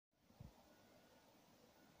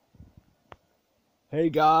Hey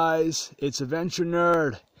guys, it's Adventure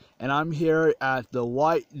Nerd, and I'm here at the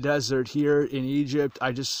White Desert here in Egypt.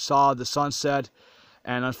 I just saw the sunset,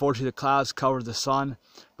 and unfortunately the clouds covered the sun,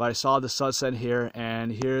 but I saw the sunset here, and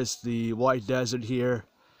here's the White Desert here.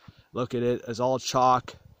 Look at it, it's all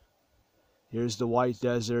chalk. Here's the White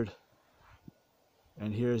Desert,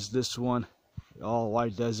 and here's this one, all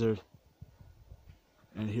White Desert,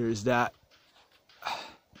 and here's that.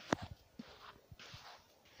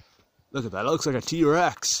 Look at that, it looks like a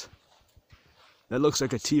T-Rex. That looks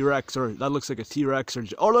like a T-Rex, or that looks like a T-Rex, or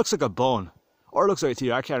it looks like a bone. Or it looks like a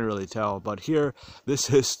T-Rex, I can't really tell. But here, this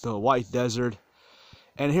is the White Desert.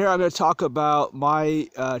 And here I'm going to talk about my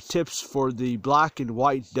tips for the black and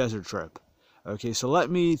white desert trip. Okay, so let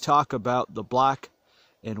me talk about the black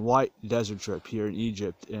and white desert trip here in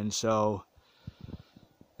Egypt. And so,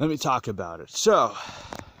 let me talk about it. So,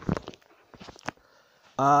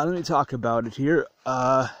 let me talk about it here.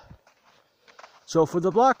 So for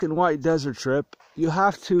the black and white desert trip, you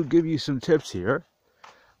have to give you some tips here.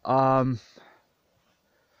 For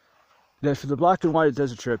the black and white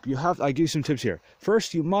desert trip, I give you some tips here.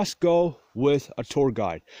 First, you must go with a tour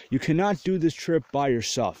guide. You cannot do this trip by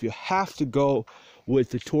yourself. You have to go with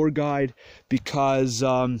the tour guide because you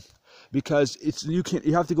have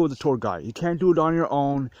to go with the tour guide. You can't do it on your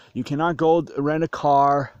own. You cannot go rent a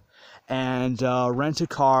car and you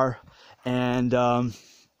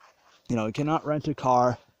cannot rent a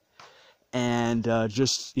car and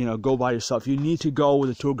just go by yourself. You need to go with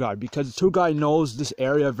a tour guide because the tour guide knows this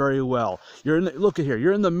area very well. Look at here.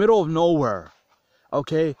 You're in the middle of nowhere.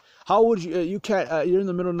 Okay, how would you can't you're in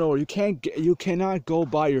the middle of nowhere. You cannot go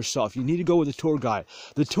by yourself. You need to go with a tour guide.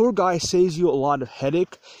 The tour guide saves you a lot of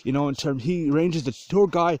headache, in terms the tour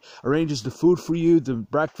guide arranges the food for you, the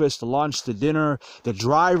breakfast, the lunch, the dinner, the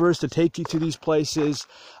drivers to take you to these places.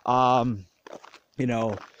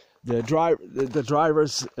 The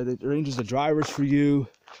drivers, it arranges the drivers for you,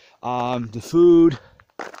 the food,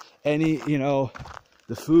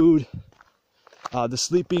 the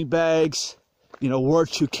sleeping bags, where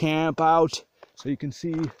to camp out. So you can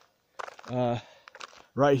see,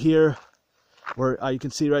 right here, where you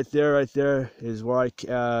can see right there is where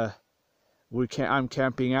I'm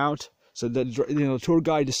camping out. So the tour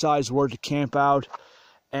guide decides where to camp out,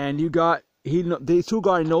 and the tour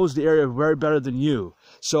guide knows the area very better than you.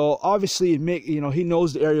 So obviously, he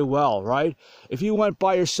knows the area well, right? If you went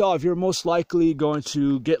by yourself, you're most likely going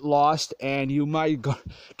to get lost, and you might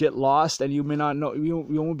get lost, and you may not know. You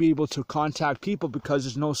won't be able to contact people because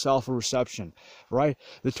there's no cell phone reception, right?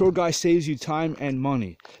 The tour guide saves you time and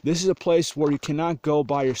money. This is a place where you cannot go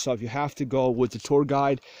by yourself. You have to go with the tour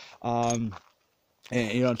guide,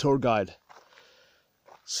 tour guide.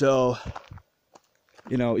 So,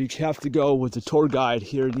 you have to go with the tour guide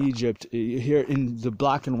here in Egypt, here in the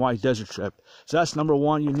black and white desert trip. So that's number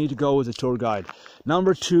one, you need to go with the tour guide.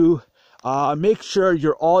 Number two, make sure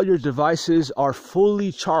all your devices are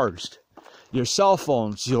fully charged. Your cell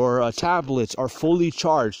phones, your tablets are fully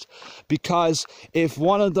charged, because if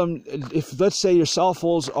let's say your cell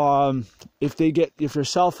phones, if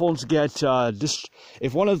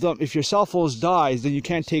your cell phones dies, then you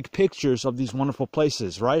can't take pictures of these wonderful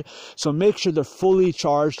places, right? So make sure they're fully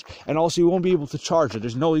charged, and also you won't be able to charge it.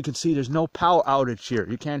 You can see there's no power outage here.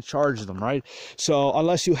 You can't charge them, right? So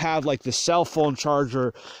unless you have like the cell phone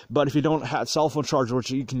charger, but if you don't have cell phone charger,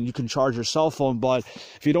 which you can charge your cell phone, but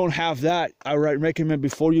if you don't have that, I recommend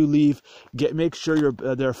before you leave, make sure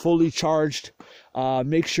they're fully charged.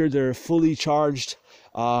 Make sure they're fully charged.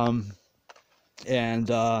 And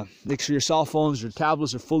make sure your cell phones, your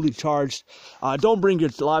tablets are fully charged. Don't bring your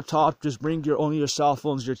laptop, just bring only your cell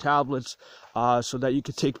phones, your tablets, so that you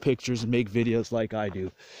can take pictures and make videos like I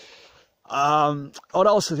do. What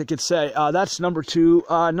else I could say? That's number two.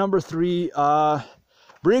 Number three,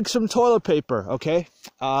 bring some toilet paper, okay?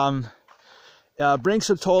 Bring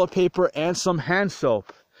some toilet paper and some hand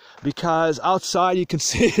soap, because outside you can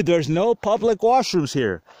see there's no public washrooms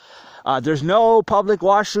here. There's no public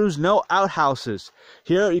washrooms, no outhouses.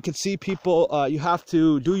 Here you can see people, you have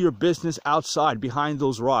to do your business outside behind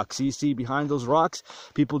those rocks. You see behind those rocks,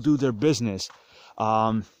 people do their business.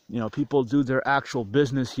 People do their actual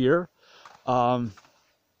business here.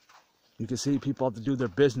 You can see people have to do their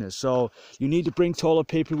business. So you need to bring toilet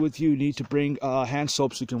paper with you. You need to bring hand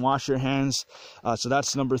soap so you can wash your hands. So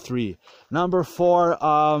that's number three. Number four,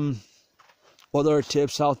 other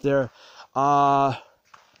tips out there.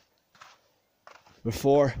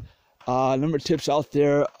 Tips out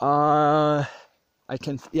there.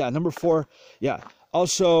 Number four. Yeah.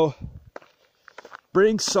 Also,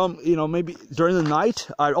 bring some, maybe during the night.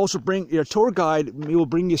 I'd also bring your tour guide. He will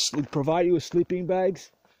provide you with sleeping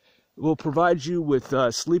bags. will provide you with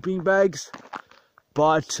sleeping bags,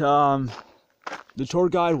 but the tour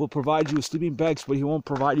guide will provide you with sleeping bags, but he won't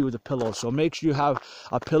provide you with a pillow. So make sure you have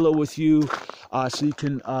a pillow with you, so you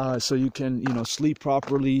can you know, sleep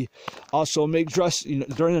properly. Also,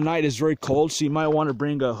 during the night it's very cold, so you might want to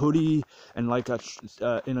bring a hoodie and like you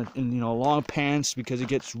know, long pants, because it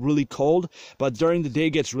gets really cold. But during the day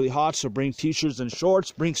it gets really hot, so bring t-shirts and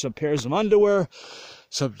shorts, bring some pairs of underwear,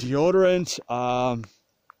 some deodorant,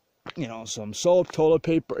 you know, some soap, toilet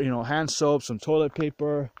paper, you know, hand soap, some toilet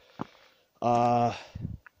paper. You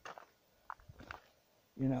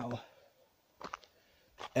know,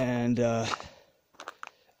 and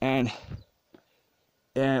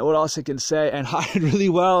what else I can say? And hide really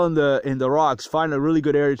well in the rocks. Find a really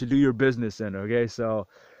good area to do your business in. Okay, so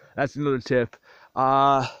that's another tip.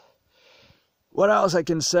 What else I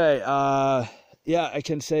can say? Yeah, I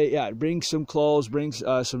can say, yeah, bring some clothes, bring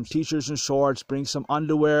some t-shirts and shorts, bring some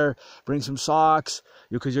underwear, bring some socks,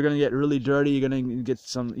 because you're going to get really dirty. You're going to get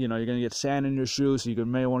some, you know, you're going to get sand in your shoes, so you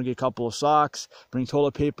may want to get a couple of socks. Bring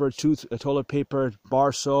toilet paper, toilet paper,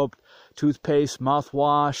 bar soap, toothpaste,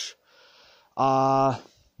 mouthwash.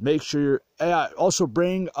 Make sure also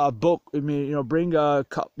bring a book. I mean, you know, bring a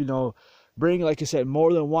cup, you know, bring, like I said,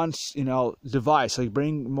 more than one, you know, device. Like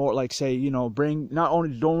bring more, like say, you know, bring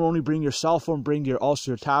don't only bring your cell phone, bring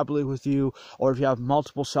also your tablet with you. Or if you have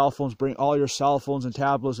multiple cell phones, bring all your cell phones and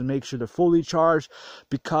tablets and make sure they're fully charged,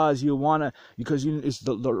 because it's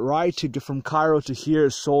the ride to get from Cairo to here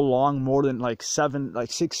is so long, more than like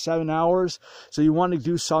 6-7 hours. So you want to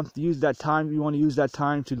do something, use that time. You want to use that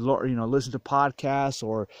time to, you know, listen to podcasts,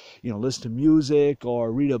 or, you know, listen to music,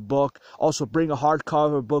 or read a book. Also bring a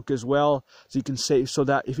hardcover book as well, so you can save, so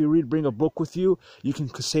that if you bring a book with you, you can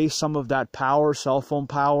save some of that power, cell phone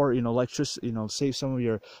power, you know, electricity, you know, save some of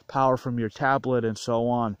your power from your tablet and so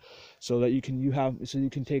on, so that you can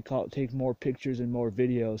take more pictures and more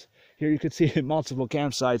videos. Here you can see multiple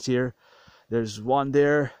campsites here. There's one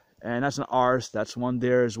there, and that's an ours. That's one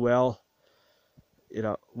there as well. You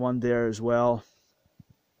know, one there as well.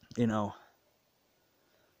 You know,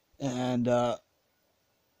 and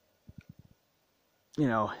you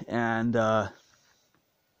know, and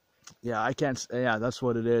yeah, I can't, yeah, that's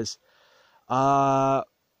what it is. Yeah,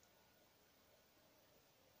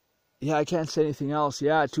 I can't say anything else.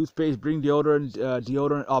 Yeah, toothpaste, bring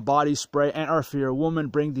deodorant, body spray, and or if you're a woman,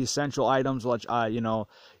 bring the essential items, like you know,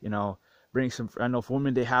 bring some. I know for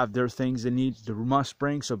women, they have their things they must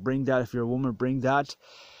bring, so bring that. If you're a woman, bring that.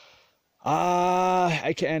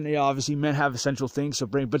 I can, yeah, obviously men have essential things, so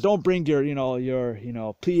bring, but don't bring your,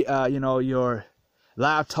 your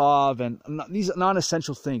laptop and these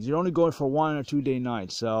non-essential things. You're only going for 1 or 2 day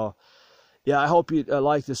nights. So yeah, I hope you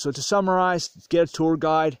like this. So to summarize, get a tour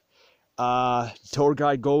guide. Go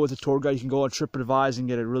with a tour guide. You can go on TripAdvisor and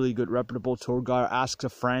get a really good reputable tour guide. Ask a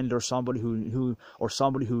friend or somebody who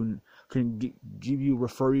can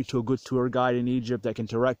refer you to a good tour guide in Egypt that can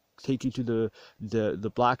take you to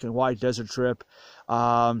the black and white desert trip.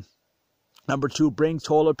 Number 2, bring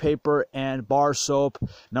toilet paper and bar soap.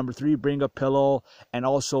 Number 3, bring a pillow. And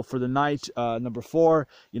also for the night, number 4,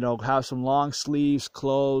 have some long sleeves,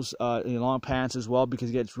 clothes, long pants as well, because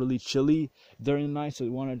it gets really chilly during the night. So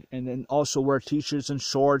you want to, and then also wear t-shirts and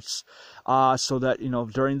shorts, so that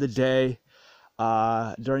during the day.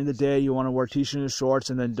 You want to wear t-shirts and shorts,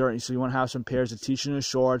 and then so you want to have some pairs of t-shirts and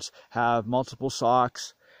shorts, have multiple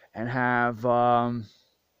socks, and have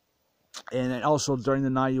and then also during the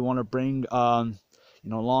night you want to bring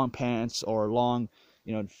long pants or long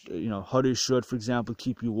hoodie should, for example,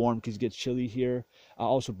 keep you warm because it gets chilly here.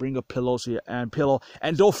 Also bring a pillow, and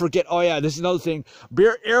don't forget, oh yeah, this is another thing,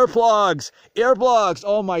 earplugs.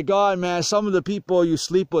 Oh my god, man, some of the people you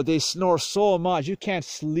sleep with, they snore so much you can't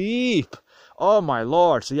sleep. Oh my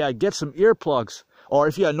lord. So yeah, get some earplugs, or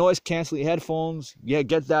if you have noise canceling headphones, yeah,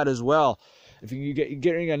 get that as well. If you're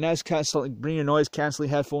getting a noise canceling, bring your noise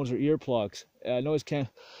canceling headphones or earplugs.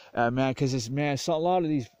 Man, because a lot of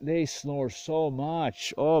these, they snore so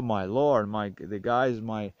much. Oh my lord, the guys in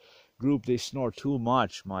my group, they snore too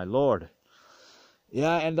much. My lord.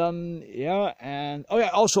 Yeah, and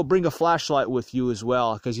also bring a flashlight with you as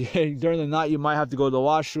well, because during the night you might have to go to the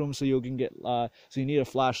washroom, so you can get so you need a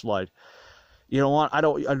flashlight. You don't want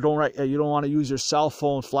to use your cell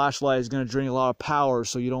phone. Flashlight is going to drain a lot of power,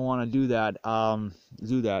 so you don't want to do that.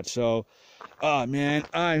 So, man,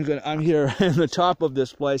 I'm here in the top of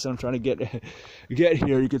this place. I'm trying to get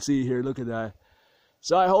here. You can see here. Look at that.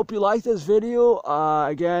 So I hope you like this video.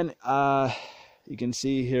 Again, you can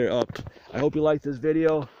see here up. I hope you like this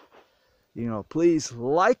video. Please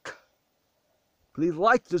like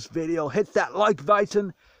this video. Hit that like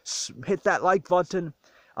button.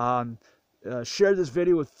 Share this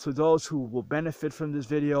video to those who will benefit from this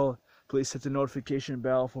video. Please hit the notification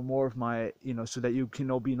bell for more of my, so that you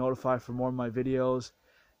can be notified for more of my videos.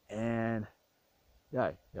 And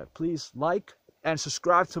yeah, please like and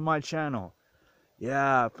subscribe to my channel.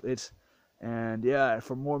 Yeah,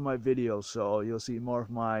 for more of my videos. So you'll see more of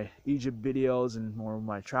my Egypt videos and more of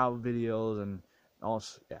my travel videos, and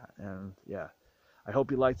also, I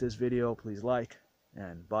hope you like this video. Please like,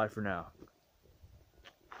 and bye for now.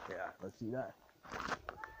 Yeah, let's see that.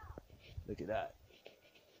 Look at that.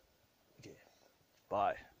 Okay,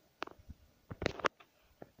 bye.